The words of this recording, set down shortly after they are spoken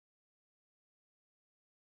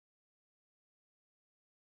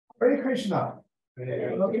Hare Krishna.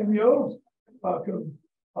 Welcome you. Welcome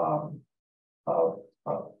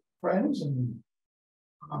friends and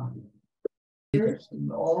peers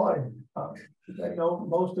and all. I know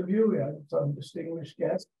most of you. We have some distinguished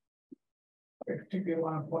guests. I particularly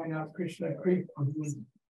want to point out Krishna Creek, who was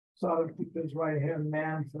Sadaputa's right-hand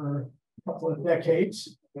man for a couple of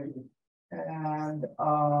decades. And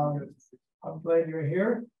I'm glad you're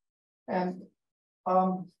here. And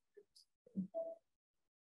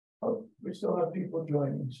we still have people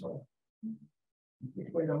joining, so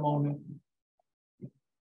wait a moment.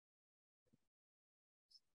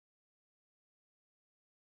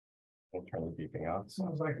 I'll turn the beeping off.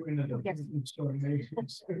 Sounds like we're in a different story.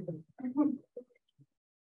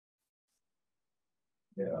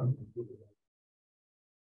 Yeah.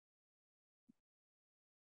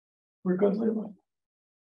 We're good, Lila.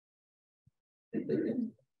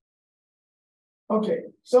 Okay,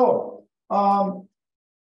 so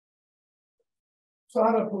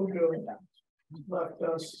Sadaputa left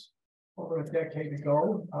us over a decade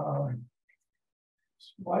ago.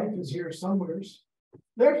 His wife is here somewhere.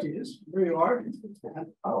 There she is. There you are. And,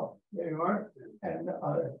 oh, there you are. And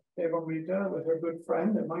Brahmatirtha with her good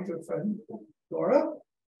friend and my good friend Dora.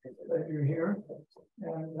 That you're here.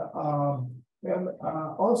 And we have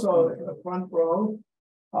also in the front row.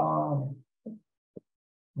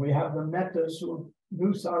 We have the Metas who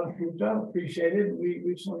knew Sadaputa, appreciated. We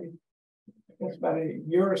recently, I guess about a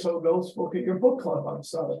year or so ago, spoke at your book club on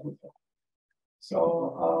Sadaputa.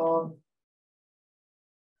 So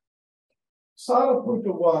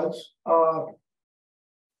Sadaputa was a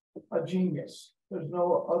genius. There's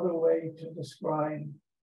no other way to describe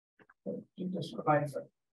it.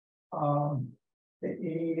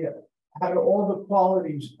 He had all the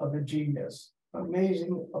qualities of a genius: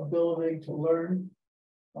 amazing ability to learn,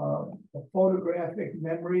 a photographic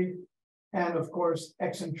memory, and of course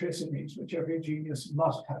eccentricities, which every genius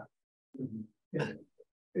must have.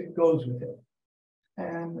 It goes with it.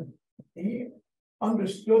 And he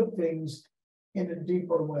understood things in a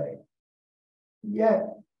deeper way. Yet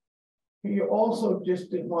he also just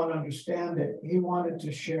didn't want to understand it. He wanted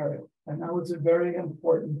to share it. And that was a very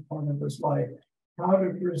important part of his life, how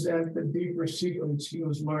to present the deeper secrets he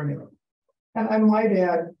was learning. And I might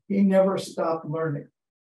add, he never stopped learning.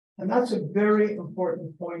 And that's a very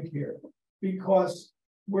important point here, because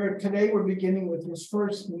today we're beginning with his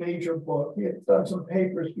first major book. He had done some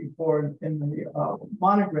papers before in the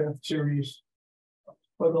monograph series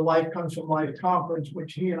for the Life Comes from Life conference,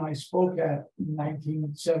 which he and I spoke at in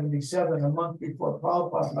 1977, a month before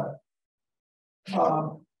Prabhupada left.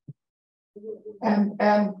 And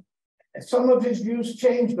some of his views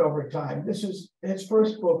changed over time. This is his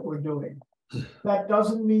first book we're doing. That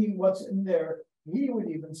doesn't mean what's in there he would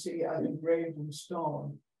even see as engraved in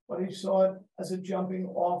stone, but he saw it as a jumping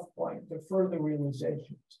off point to further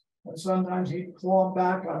realizations. And sometimes he'd claw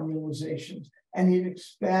back on realizations and he'd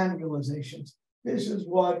expand realizations. This is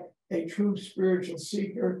what a true spiritual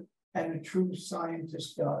seeker and a true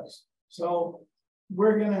scientist does. So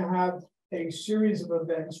we're going to have a series of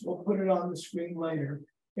events. We'll put it on the screen later,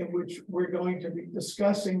 in which we're going to be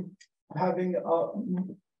discussing having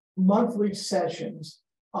monthly sessions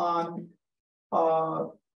on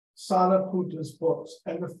Sadaputa's books.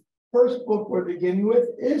 And the first book we're beginning with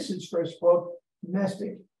is his first book,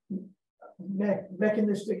 Mechanistic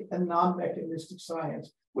and Non-Mechanistic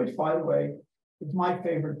Science, which, by the way, is my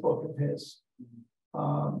favorite book of his.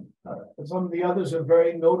 Some of the others are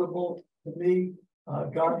very notable to me.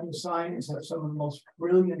 God and Science has some of the most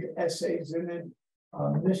brilliant essays in it.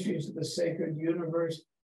 Mysteries of the Sacred Universe,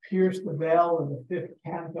 Pierce the Veil in the Fifth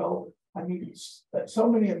Canto. I mean, so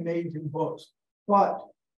many amazing books, but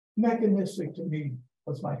Mechanistic to me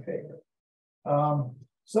was my favorite.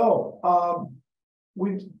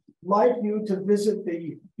 We'd like you to visit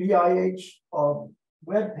the BIHS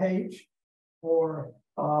webpage to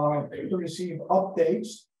receive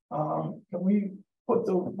updates. Can we put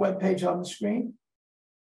the webpage on the screen?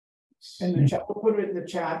 In the chat, we'll put it in the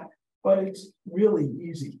chat, but it's really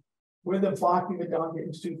easy. We're the Bhaktivedanta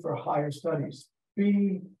Institute for Higher Studies,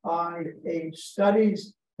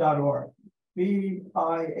 BIHStudies.org,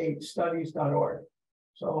 BIHStudies.org.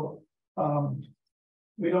 So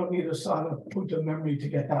we don't need a Sadaputa memory to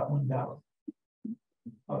get that one down.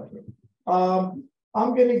 Okay. I'm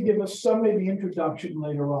going to give a summary of the introduction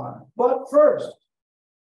later on. But first,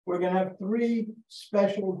 we're going to have 3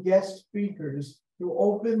 special guest speakers to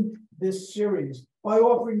open this series by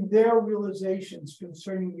offering their realizations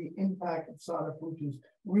concerning the impact of Sadaputa's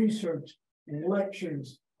research,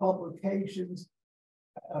 lectures, publications,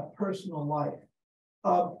 personal life.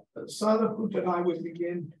 Sadaputa and I would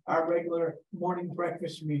begin our regular morning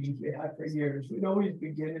breakfast meetings we had for years. We'd always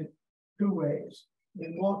begin in two ways.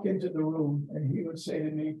 We'd walk into the room and he would say to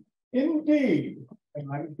me, "Indeed."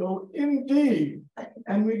 And I would go, "Indeed."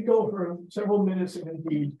 And we'd go for several minutes of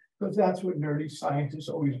indeed, because that's what nerdy scientists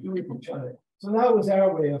always do with each other. So that was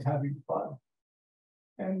our way of having fun.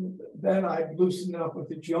 And then I'd loosen up with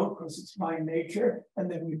the joke because it's my nature, and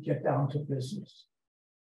then we'd get down to business.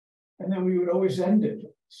 And then we would always end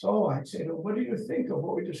it. So I'd say, "What do you think of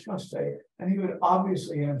what we discussed today?" And he would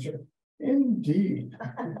obviously answer, "Indeed."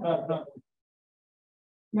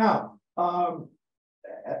 Now,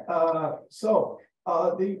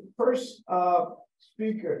 the first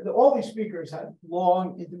speaker, all these speakers had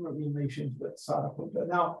long, intimate relations with Sadaputa.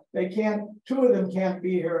 Now, two of them can't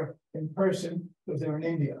be here in person because they're in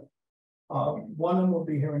India. One of them will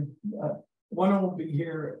be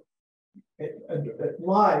here,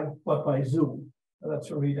 live, but by Zoom. That's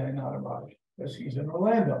Hriday Nadaraj, because he's in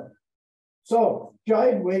Orlando. So,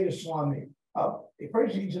 Jayadvaita Swami,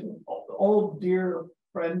 first he's an old dear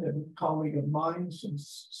friend and colleague of mine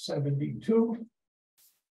since '72.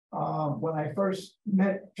 When I first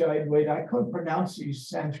met Jayadvaita, I couldn't pronounce these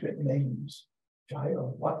Sanskrit names,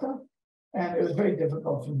 Jayavata, and it was very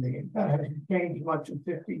difficult for me. That hasn't changed much in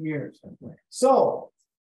 50 years. So,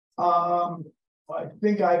 I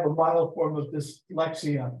think I have a mild form of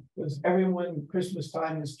dyslexia, because everyone Christmas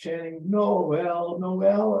time is chanting Noel,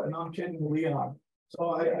 Noel, and I'm chanting Leon.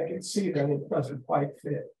 So I can see that it doesn't quite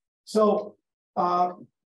fit. So that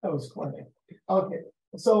was funny. Okay.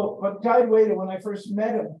 So, but Jayadvaita, when I first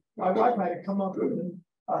met him, my wife might have come up with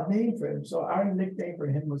a name for him. So our nickname for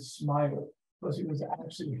him was Smiley, because he was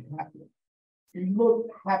actually happy. He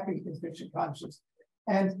looked happy in Krishna consciousness.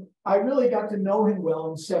 And I really got to know him well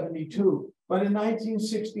in '72. But in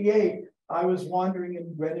 1968, I was wandering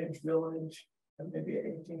in Greenwich Village, and maybe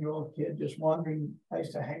an 18-year-old kid just wandering. I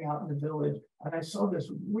used to hang out in the village, and I saw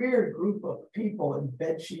this weird group of people in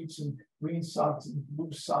bed sheets and green socks and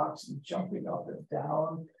blue socks and jumping up and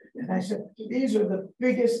down. And I said, "These are the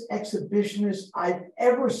biggest exhibitionists I've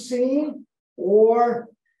ever seen, or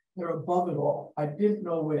they're above it all." I didn't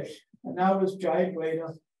know which. And that was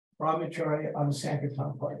Jayadvaita Brahmacharya on the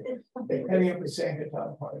Sankirtan party, heading up the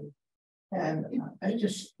Sankirtan party. And I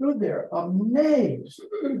just stood there amazed.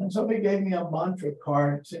 And somebody gave me a mantra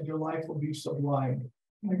card, said, "Your life will be sublime."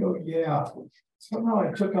 And I go, "Yeah." Somehow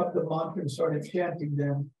I took up the mantra and started chanting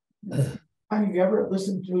them. Have you ever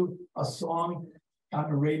listened to a song on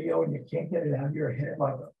the radio and you can't get it out of your head,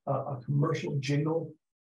 like a commercial jingle,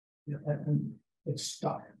 and it's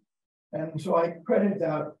stuck? And so I credit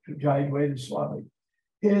that to Jayadvaita Swami.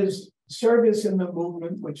 His service in the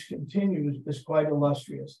movement, which continues, is quite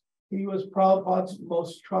illustrious. He was Prabhupada's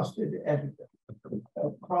most trusted editor.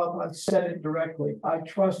 Prabhupada said it directly, "I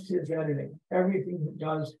trust his editing. Everything he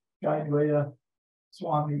does, Jayadvaita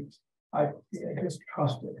Swami, I just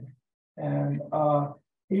trusted him." And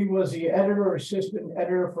he was the assistant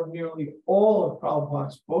editor for nearly all of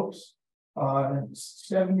Prabhupada's books. In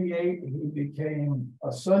 '78, he became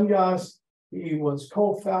a sannyas. He was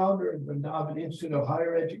co-founder of the Vrindavan Institute of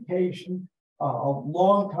Higher Education, a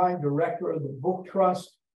longtime director of the Book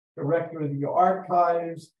Trust, director of the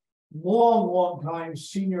archives, long time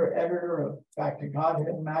senior editor of Back to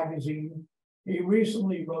Godhead magazine. He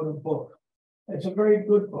recently wrote a book. It's a very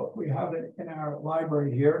good book. We have it in our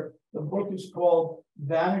library here. The book is called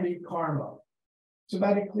Vanity Karma. It's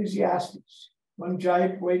about Ecclesiastes. When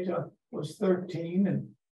Jayadvaita was 13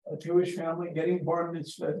 and a Jewish family getting bar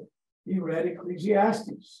mitzvah, he read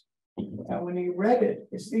Ecclesiastes. And when he read it,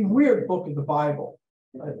 it's the weird book of the Bible.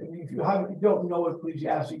 If you don't know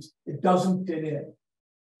Ecclesiastes, it doesn't fit in.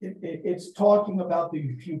 It's talking about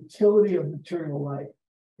the futility of material life.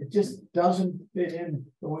 It just doesn't fit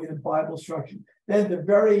in the way the Bible structured. Then the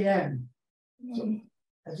very end,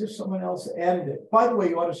 as if someone else added it. By the way,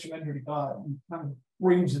 you ought to surrender to God, and kind of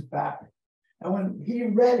brings it back. And when he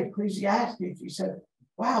read Ecclesiastes, he said,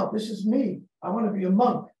 "Wow, this is me. I want to be a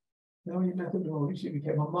monk." You know, he met the devotees, he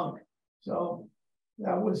became a monk. So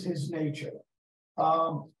that was his nature.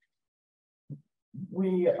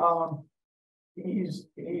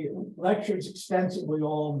 He lectures extensively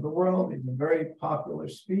all over the world. He's a very popular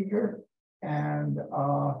speaker, and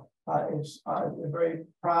I'm very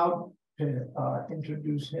proud to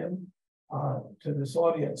introduce him to this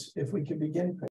audience. If we could begin.